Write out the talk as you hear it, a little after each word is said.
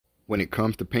When it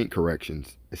comes to paint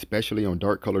corrections, especially on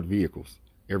dark colored vehicles,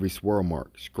 every swirl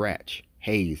mark, scratch,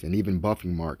 haze, and even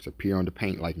buffing marks appear on the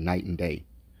paint like night and day.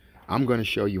 I'm going to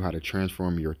show you how to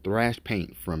transform your thrashed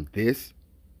paint from this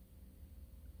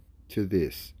to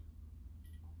this.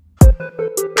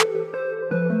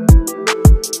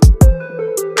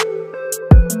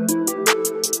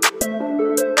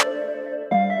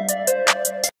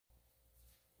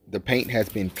 The paint has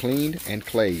been cleaned and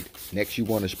clayed. Next, you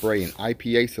want to spray an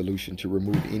IPA solution to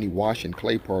remove any wash and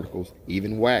clay particles,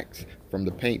 even wax, from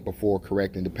the paint before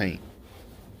correcting the paint.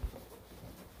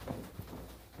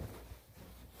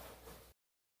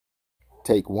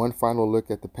 Take one final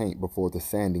look at the paint before the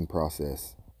sanding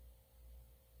process.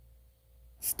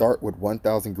 Start with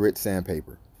 1000 grit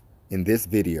sandpaper. In this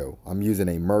video, I'm using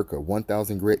a Mirka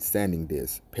 1000 grit sanding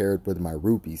disc paired with my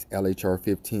Rupes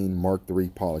LHR15 Mark III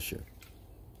polisher.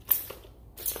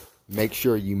 Make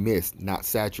sure you mist, not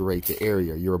saturate the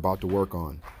area you're about to work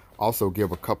on. Also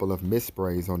give a couple of mist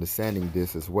sprays on the sanding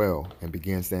disc as well and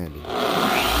begin sanding.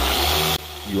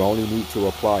 You only need to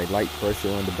apply light pressure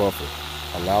on the buffer.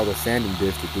 Allow the sanding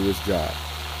disc to do its job.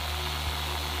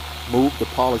 Move the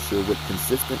polisher with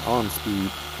consistent arm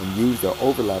speed and use the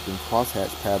overlapping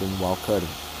crosshatch pattern while cutting.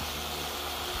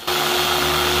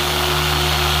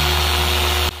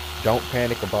 Don't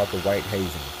panic about the white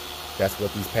hazing. That's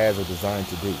what these pads are designed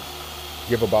to do.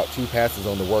 Give about 2 passes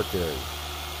on the work area.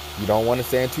 You don't want to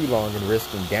sand too long and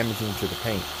risk damaging to the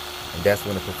paint, and that's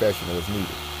when a professional is needed.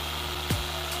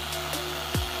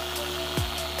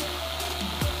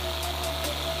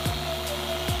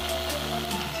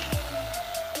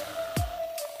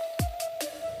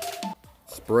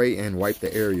 Spray and wipe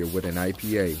the area with an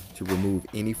IPA to remove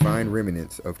any fine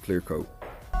remnants of clear coat.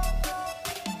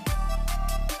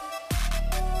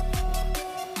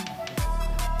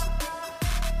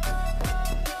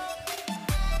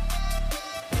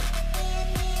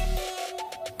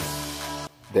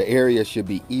 The area should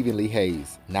be evenly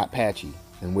hazed, not patchy,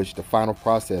 in which the final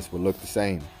process will look the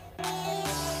same.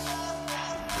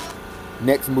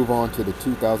 Next, move on to the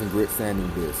 2000 grit sanding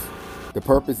disc. The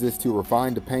purpose is to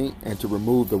refine the paint and to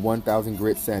remove the 1000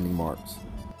 grit sanding marks.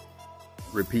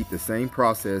 Repeat the same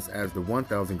process as the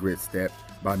 1000 grit step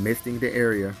by misting the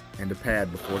area and the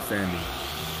pad before sanding.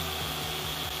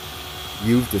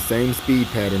 Use the same speed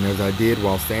pattern as I did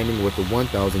while sanding with the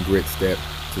 1000 grit step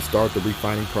to start the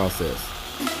refining process.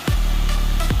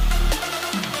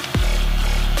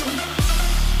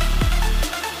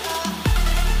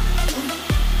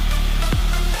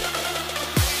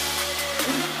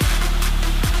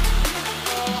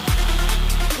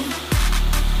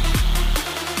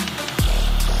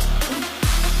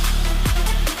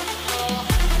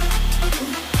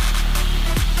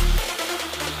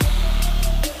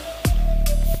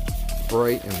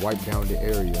 Spray and wipe down the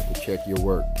area to check your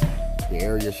work. The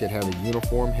area should have a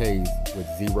uniform haze with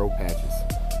 0 patches.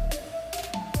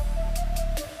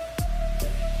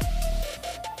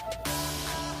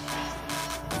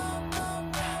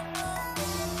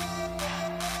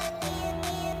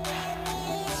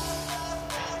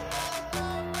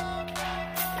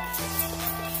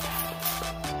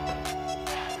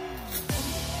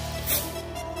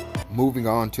 Moving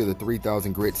on to the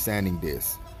 3000 grit sanding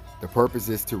disc. The purpose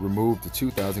is to remove the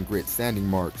 2000 grit sanding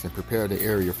marks and prepare the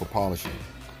area for polishing.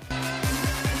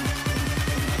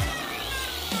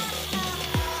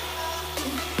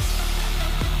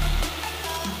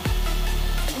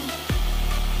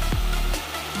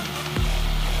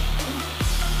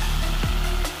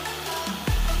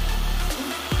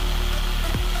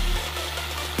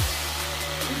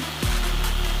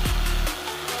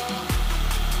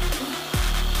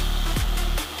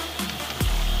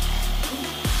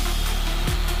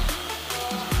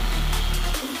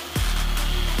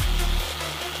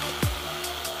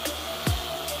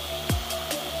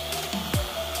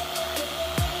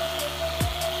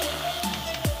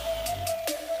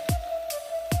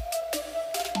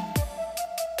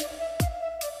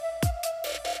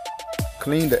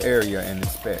 Clean the area and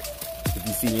inspect. If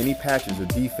you see any patches or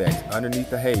defects underneath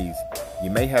the haze,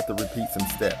 you may have to repeat some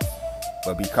steps.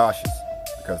 But be cautious,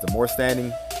 because the more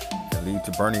sanding can lead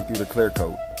to burning through the clear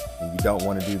coat, and you don't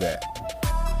want to do that.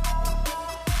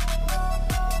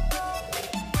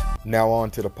 Now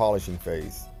on to the polishing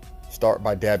phase. Start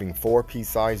by dabbing 4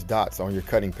 pea-sized dots on your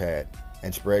cutting pad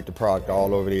and spread the product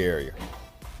all over the area.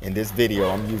 In this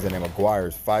video, I'm using a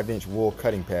Meguiar's 5-inch wool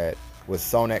cutting pad with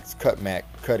Sonax Cutmac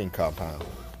cutting compound.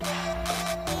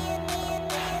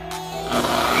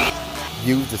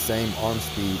 Use the same arm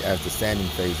speed as the sanding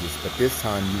phases, but this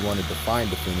time you want to define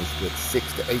the finish with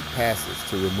 6 to 8 passes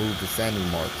to remove the sanding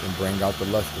marks and bring out the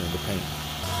luster in the paint.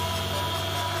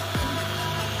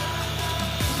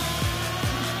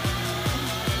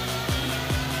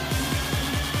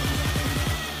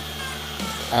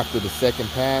 After the second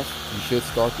pass, you should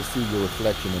start to see your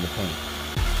reflection in the paint.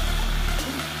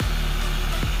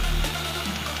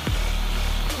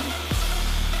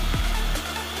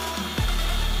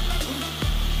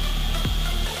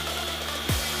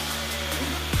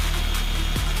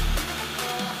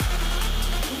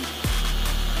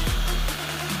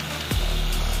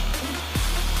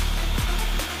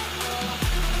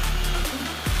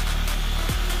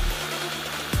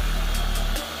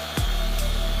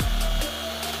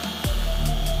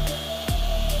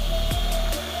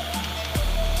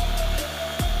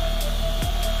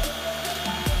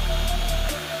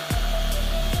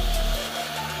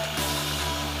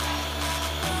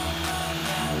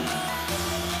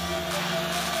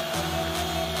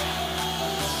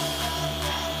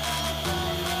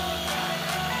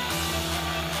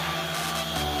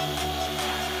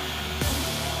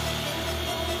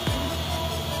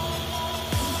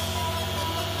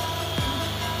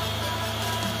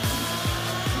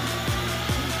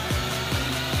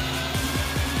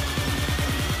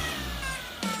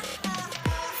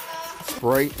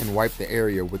 Spray and wipe the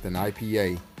area with an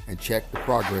IPA and check the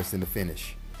progress in the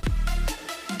finish.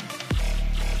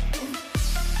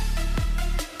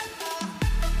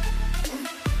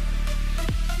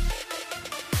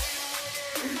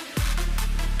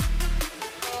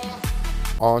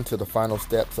 On to the final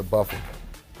steps of buffing.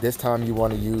 This time you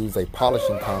want to use a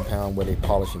polishing compound with a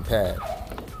polishing pad.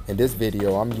 In this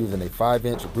video, I'm using a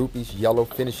 5-inch Rupes yellow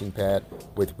finishing pad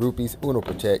with Rupes Uno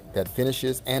Protect that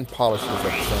finishes and polishes at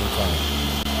the same time.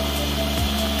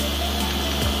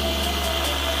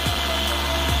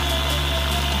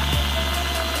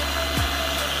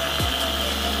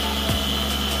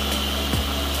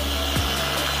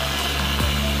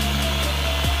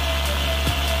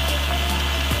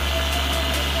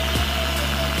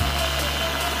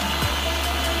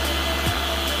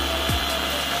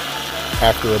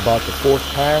 After about the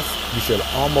 4th pass, you should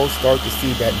almost start to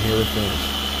see that mirror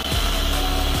finish.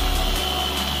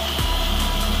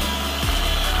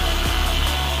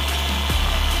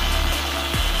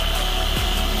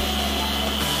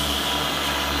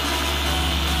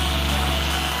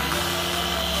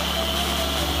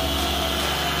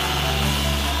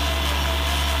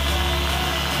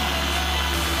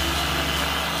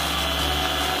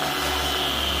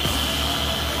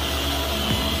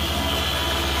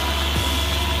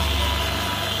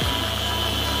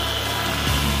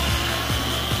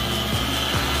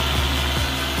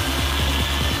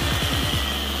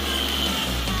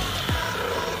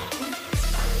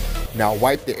 Now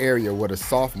wipe the area with a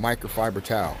soft microfiber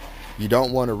towel. You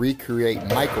don't want to recreate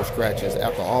micro scratches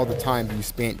after all the time you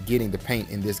spent getting the paint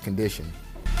in this condition.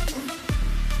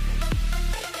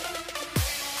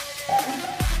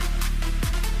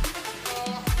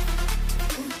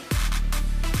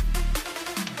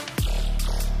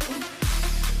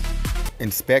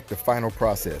 Inspect the final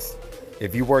process.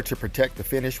 If you were to protect the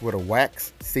finish with a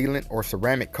wax, sealant, or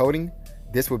ceramic coating,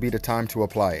 this would be the time to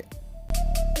apply it.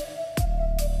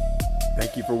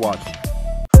 Thank you for watching.